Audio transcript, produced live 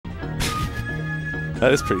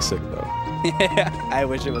That is pretty sick, though. Yeah, I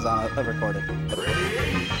wish it was on a recording.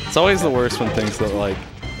 It's always the worst when things that, like,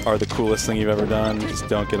 are the coolest thing you've ever done just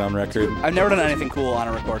don't get on record. I've never done anything cool on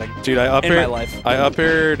a recording. Dude, I up in my life. I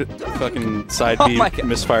up-aired fucking side B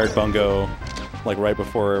misfired bungo, like, right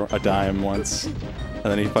before a dime once. And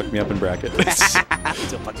then he fucked me up in bracket.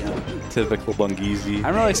 Still fucking up. Typical Bungeezy.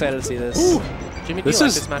 I'm really excited to see this. Ooh. Jimmy, do you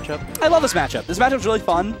like this matchup? I love this matchup. This matchup's really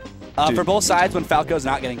fun for both sides when Falco's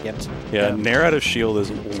not getting gimped. Yeah, Nair out of shield is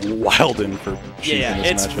wildin' for Sheik Yeah, in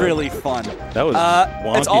this it's matchup. really fun. That was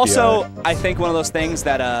wonky It's also, DI. I think, one of those things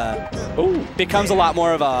that becomes a lot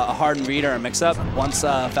more of a hardened read or a mix-up once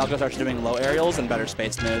Falco starts doing low aerials and better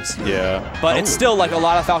spaced moves. Yeah. But it's still, like, a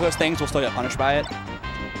lot of Falco's things will still get punished by it.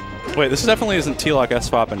 Wait, this definitely isn't T-Lock,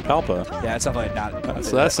 S-Fop, and Palpa. Yeah, it's definitely not.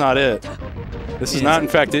 So that's not it. This is not, in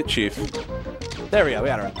fact, it, Chief. There we go. We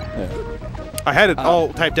got it right. Yeah. I had it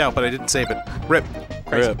all typed out, but I didn't save it. Rip.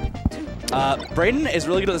 Rip. Braden is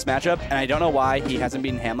really good at this matchup, and I don't know why he hasn't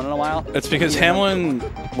beaten Hamlin in a while. It's because Hamlin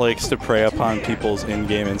likes to prey upon people's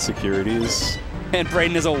in-game insecurities. And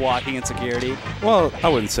Braden is a walking insecurity. Well, I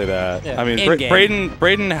wouldn't say that. Yeah. I mean,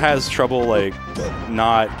 Braden has trouble, like,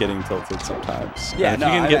 not getting tilted sometimes. Yeah, and no,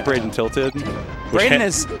 if you can I get meant- Braden tilted...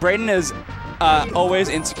 Braden is always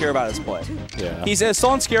insecure about his play. Yeah. He's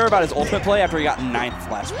so insecure about his ultimate play after he got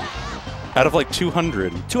 9th last week. Out of, like,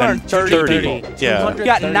 200. 230. Yeah. He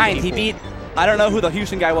got 9th. He beat, I don't know who the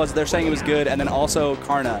Houston guy was. They're saying he was good, and then also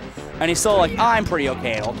Karna. And he's still like, I'm pretty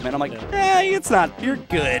okay at ultimate. I'm like, it's not. You're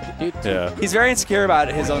good. Yeah. He's very insecure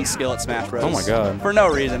about his own skill at Smash Bros. Oh my god. For no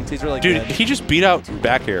reason. He's really Dude, good. he just beat out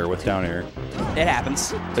back air with down air. It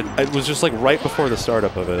happens. It was just like right before the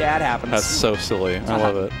startup of it. Yeah, it happens. That's so silly. I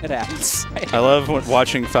love it. It happens. I love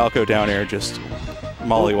watching Falco down air just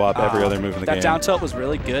mollywop every other move in the game. That down tilt was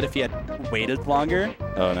really good if he had waited longer.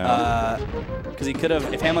 Oh no. Because he could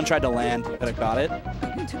have, if Hamlin tried to land, he could have got it.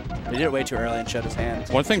 But he did it way too early and showed his hand.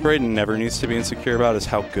 One thing Braden never needs to be insecure about is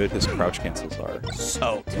how good his crouch cancels are.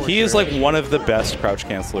 So he is like one of the best crouch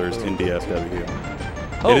cancelers in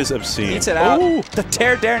DFW. Oh, it is obscene. Eats it out. Oh. The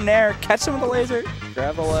tear, dare, nair. Catch him with the laser.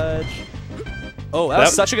 Grab the ledge. Oh, that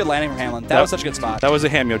was such a good landing from Hamlin. That was such a good spot. That was a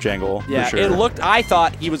hamyo jangle. Yeah, for sure. it looked, I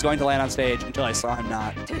thought he was going to land on stage until I saw him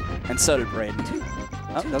not. And so did Braden.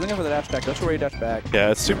 Oh, doesn't go for the dash back. Goes for where he dash back.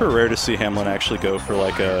 Yeah, it's super rare to see Hamlin actually go for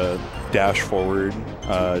like a dash forward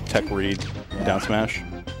tech read down smash.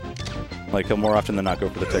 Like he'll more often than not go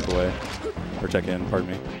for the tech away. Or tech in,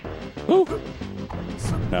 pardon me. Woo!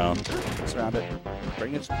 No. Surround it.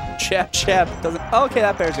 Bring it. Chap. Doesn't. Oh, okay,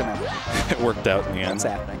 that bear's gonna. It worked out in the end. What's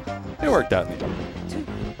happening? It worked out in the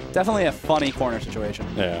end. Definitely a funny corner situation.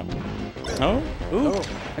 Yeah. Oh? Ooh.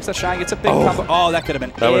 Next that Shine gets a big combo. Oh, that could have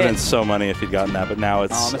been That would have been so money if he'd gotten that, but now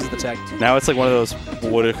it's... Oh, misses the tech. Now it's like one of those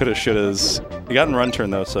woulda, coulda, shouldas. He got in run turn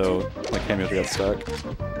though, so like hamyo got stuck.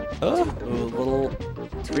 Oh. Ooh, little...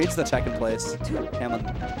 Reads the tech in place. Hamlin,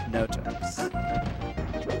 no techs.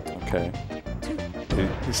 Okay. Dude,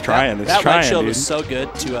 he's trying. That leg shield was so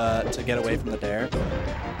good to get away from the dare.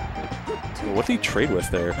 What did he trade with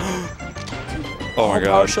there? Oh my god.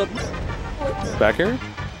 Power shield. Back air?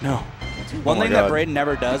 No. One thing that Braden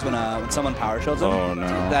never does when someone power shields him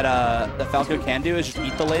that Falco can do is just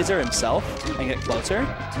eat the laser himself and get closer.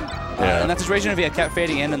 In that situation, if he had kept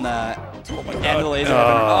fading in and the end of the laser,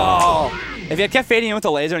 if he had kept fading in with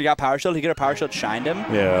the laser and he got power shield, he could have power shield shined him.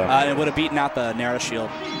 Yeah. And it would have beaten out the narrow shield.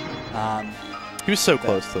 He was so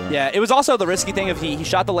close to him. Yeah, it was also the risky thing if he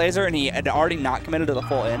shot the laser and he had already not committed to the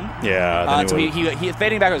full in. Yeah. So he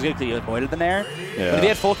fading back was good because he avoided the nair. Yeah. But if he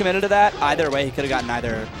had full committed to that, either way he could have gotten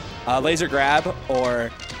either laser grab or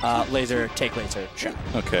laser take laser shot.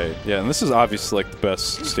 Okay. Yeah, and this is obviously like the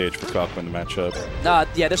best stage for Falco in the matchup.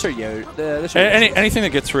 Yeah, this or Yo. Anything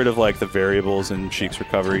that gets rid of like the variables in Sheik's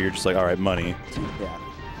recovery, you're just like, all right, money. Yeah.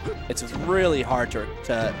 It's really hard to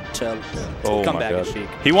come back at Sheik.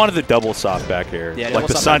 He wanted the double soft back air. Yeah, like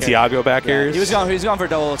the Santiago back airs. He was going for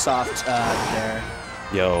double soft there.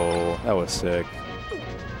 Yo, that was sick.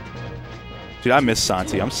 Dude, I miss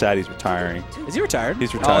Santi. I'm sad he's retiring. Is he retired?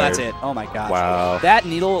 He's retired. Oh, that's it. Oh my gosh. Wow. That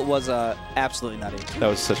needle was absolutely nutty. That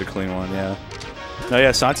was such a clean one, yeah. No,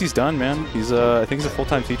 yeah, Santi's done, man. He's I think he's a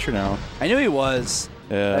full-time teacher now. I knew he was.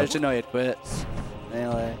 Yeah. I just didn't know he had quit.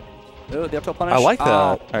 Anyway. Ooh, the up tilt punish. I like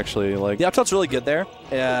that, actually. Like the up tilt's really good there.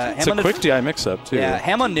 It's a quick DI mix-up, too. Yeah,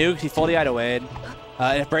 Hamlin knew he full DI'd away.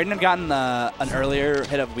 If Braden had gotten an earlier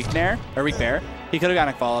hit of weak nair, or weak bear, he could have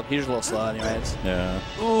gotten a follow-up. He was a little slow anyways. Yeah.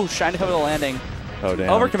 Ooh, Shine to cover the landing. Oh, damn.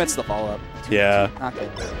 Overcommits the follow-up. Yeah. Not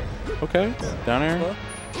good. Okay. Down air.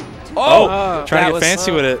 Oh! Trying to get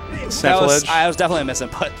fancy with it. Snap the ledge. I was definitely missing,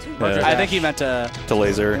 but I think he meant to... To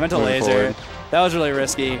laser. He meant to laser. That was really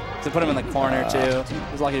risky to put him in the corner, too.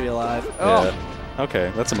 He was lucky to be alive. Oh. Yeah.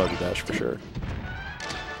 Okay, that's a mojo dash for sure.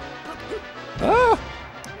 Ah!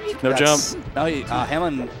 No jump. No,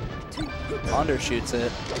 Hamlin undershoots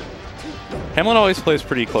it. Hamlin always plays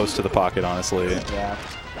pretty close to the pocket, honestly. Yeah.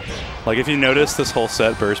 Like, if you notice this whole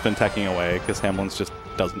set, Burr's been teching away because Hamlin's just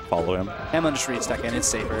doesn't follow him. Hamlin just reads tech in. It's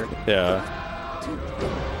safer. Yeah.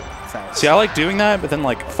 Nice. See, I like doing that, but then,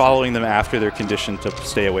 like, following them after they're conditioned to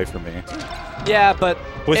stay away from me. Yeah, but...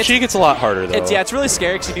 With Sheik, it's a lot harder, though. It's really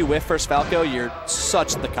scary because if you whiff first Falco, you're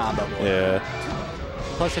such the combo boy. Yeah.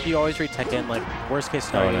 Plus, if you always read tech in, like, worst case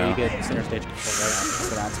scenario, you get center stage control, right? That's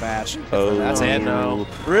the down smash. Oh, that's it. no.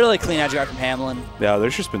 Really clean edge guard from Hamlin. Yeah,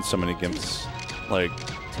 there's just been so many gimps. Like,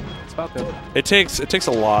 it's Falco. It takes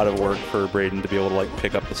a lot of work for Braden to be able to, like,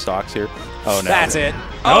 pick up the stocks here. Oh, no. That's it.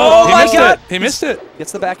 Oh, he missed it. He missed it.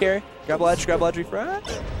 Gets the back air. Grab ledge, refresh.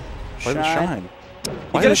 Why did it shine?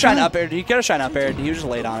 He could have shine up air. He could have shine up air. He was just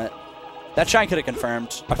late on it. That shine could have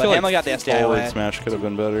confirmed. I feel Hamlin like got the SDI away. Smash could have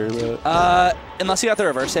been better, but unless he got the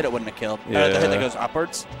reverse hit, it wouldn't have killed. Yeah. The hit that goes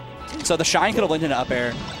upwards. So the shine could have linked into up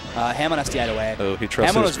air. Hamlin SDI'd away. Oh, he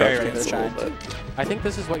trusted Hamlin his was very ready for the shine. I think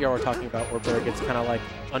this is what y'all were talking about, where Burr gets kind of like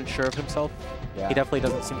unsure of himself. Yeah. He definitely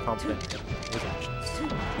doesn't seem confident in his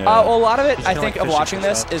actions. Yeah. Well, a lot of it, I think, like of watching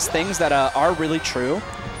this is things that are really true,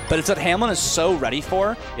 but it's that Hamlin is so ready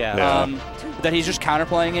for. Yeah. That he's just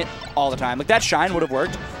counterplaying it all the time. Like that shine would have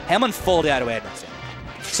worked. Hamlin full DI away at next game.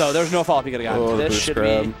 So there's no follow-up he could have gotten. Oh, this should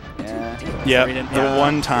grab. be. Yeah. The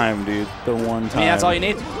one time, dude. The one time. I mean, that's all you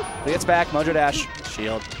need. He gets back, mojo dash,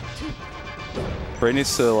 shield. Bray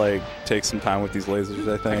needs to, like, take some time with these lasers,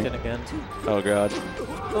 I think. Again. Oh, God.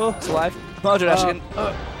 Oh, it's alive. Mojo dash again.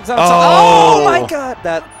 Oh, my God.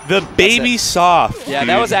 The baby soft. Yeah, dude.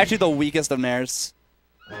 that was actually the weakest of nairs.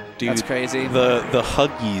 Dude, that's crazy. The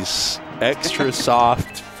Huggies. Extra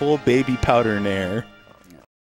soft, full baby powder nair.